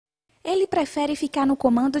Ele prefere ficar no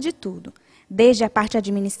comando de tudo, desde a parte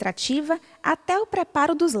administrativa até o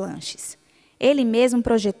preparo dos lanches. Ele mesmo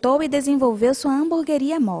projetou e desenvolveu sua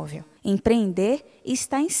hamburgueria móvel. Empreender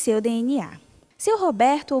está em seu DNA. Seu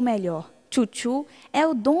Roberto, ou melhor, Chuchu, é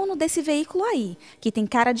o dono desse veículo aí, que tem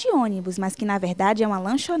cara de ônibus, mas que na verdade é uma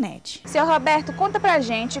lanchonete. Seu Roberto, conta pra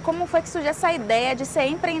gente como foi que surgiu essa ideia de ser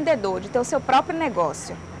empreendedor, de ter o seu próprio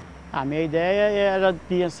negócio. A minha ideia era,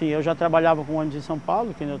 assim, eu já trabalhava com ônibus em São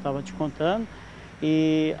Paulo, que eu estava te contando,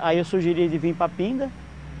 e aí eu sugeri de vir para Pinda.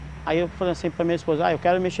 Aí eu falei assim para minha esposa, eu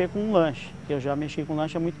quero mexer com um lanche, que eu já mexi com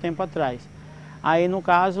lanche há muito tempo atrás. Aí no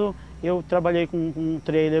caso, eu trabalhei com um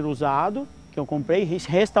trailer usado, que eu comprei,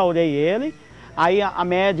 restaurei ele, aí a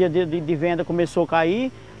média de venda começou a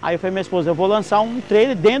cair, aí eu falei minha esposa, eu vou lançar um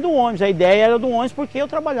trailer dentro do ônibus, a ideia era do ônibus porque eu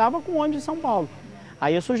trabalhava com ônibus em São Paulo.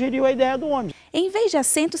 Aí eu sugeri a ideia do ônibus. Em vez de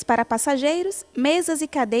assentos para passageiros, mesas e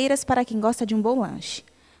cadeiras para quem gosta de um bom lanche.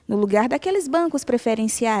 No lugar daqueles bancos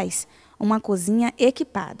preferenciais, uma cozinha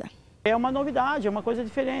equipada. É uma novidade, é uma coisa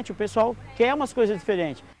diferente, o pessoal quer umas coisas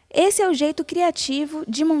diferentes. Esse é o jeito criativo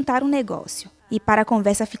de montar um negócio. E para a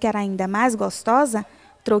conversa ficar ainda mais gostosa,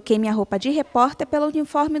 troquei minha roupa de repórter pelo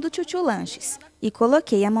uniforme do Chuchu Lanches e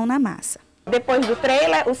coloquei a mão na massa. Depois do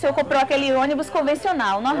trailer, o senhor comprou aquele ônibus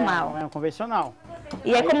convencional, normal. É um convencional.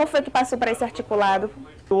 E aí como foi que passou para esse articulado?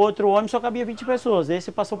 O outro ônibus só cabia 20 pessoas, esse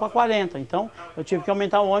passou para 40. Então eu tive que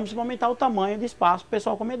aumentar o ônibus para aumentar o tamanho do espaço para o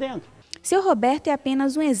pessoal comer dentro. Seu Roberto é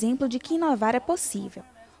apenas um exemplo de que inovar é possível.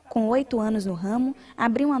 Com 8 anos no ramo,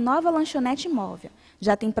 abriu uma nova lanchonete móvel.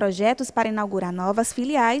 Já tem projetos para inaugurar novas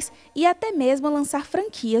filiais e até mesmo lançar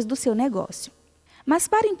franquias do seu negócio. Mas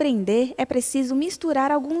para empreender é preciso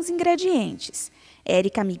misturar alguns ingredientes.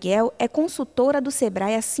 Érica Miguel é consultora do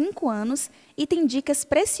Sebrae há 5 anos e tem dicas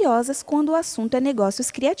preciosas quando o assunto é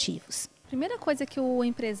negócios criativos. Primeira coisa que o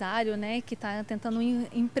empresário, que está tentando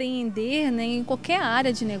empreender, em qualquer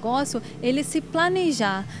área de negócio, ele se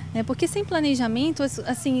planejar, porque sem planejamento,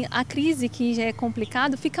 assim, a crise que já é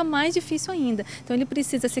complicado fica mais difícil ainda. Então ele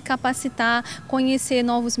precisa se capacitar, conhecer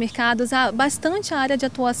novos mercados, há bastante área de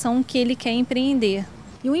atuação que ele quer empreender.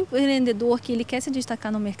 E o empreendedor que ele quer se destacar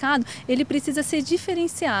no mercado, ele precisa ser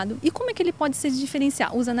diferenciado. E como é que ele pode se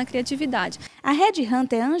diferenciar? Usando a criatividade. A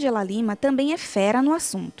headhunter Ângela Lima também é fera no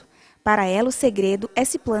assunto. Para ela, o segredo é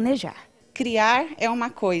se planejar. Criar é uma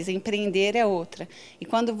coisa, empreender é outra. E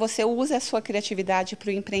quando você usa a sua criatividade para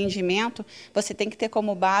o empreendimento, você tem que ter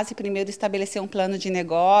como base primeiro estabelecer um plano de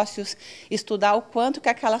negócios, estudar o quanto que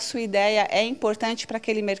aquela sua ideia é importante para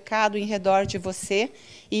aquele mercado em redor de você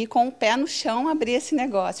e com o pé no chão abrir esse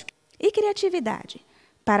negócio. E criatividade?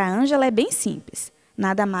 Para a Ângela é bem simples.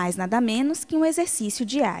 Nada mais, nada menos que um exercício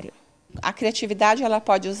diário. A criatividade ela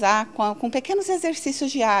pode usar com pequenos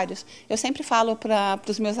exercícios diários. Eu sempre falo para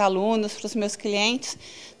os meus alunos, para os meus clientes,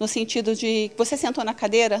 no sentido de você sentou na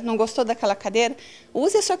cadeira, não gostou daquela cadeira,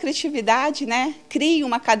 use a sua criatividade, crie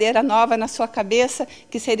uma cadeira nova na sua cabeça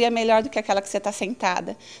que seria melhor do que aquela que você está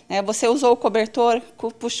sentada. Você usou o cobertor,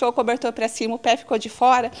 puxou o cobertor para cima, o pé ficou de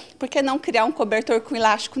fora, por que não criar um cobertor com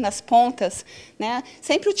elástico nas pontas?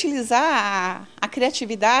 Sempre utilizar a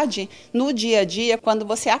criatividade no dia a dia, quando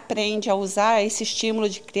você aprende a usar esse estímulo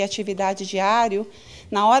de criatividade diário,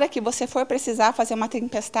 na hora que você for precisar fazer uma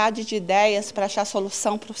tempestade de ideias para achar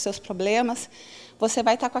solução para os seus problemas, você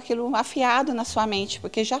vai estar com aquilo afiado na sua mente,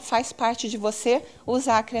 porque já faz parte de você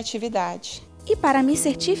usar a criatividade. E para me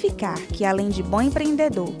certificar que, além de bom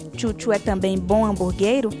empreendedor, Chuchu é também bom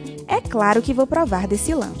hamburgueiro, é claro que vou provar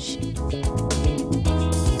desse lanche.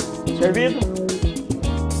 Servido?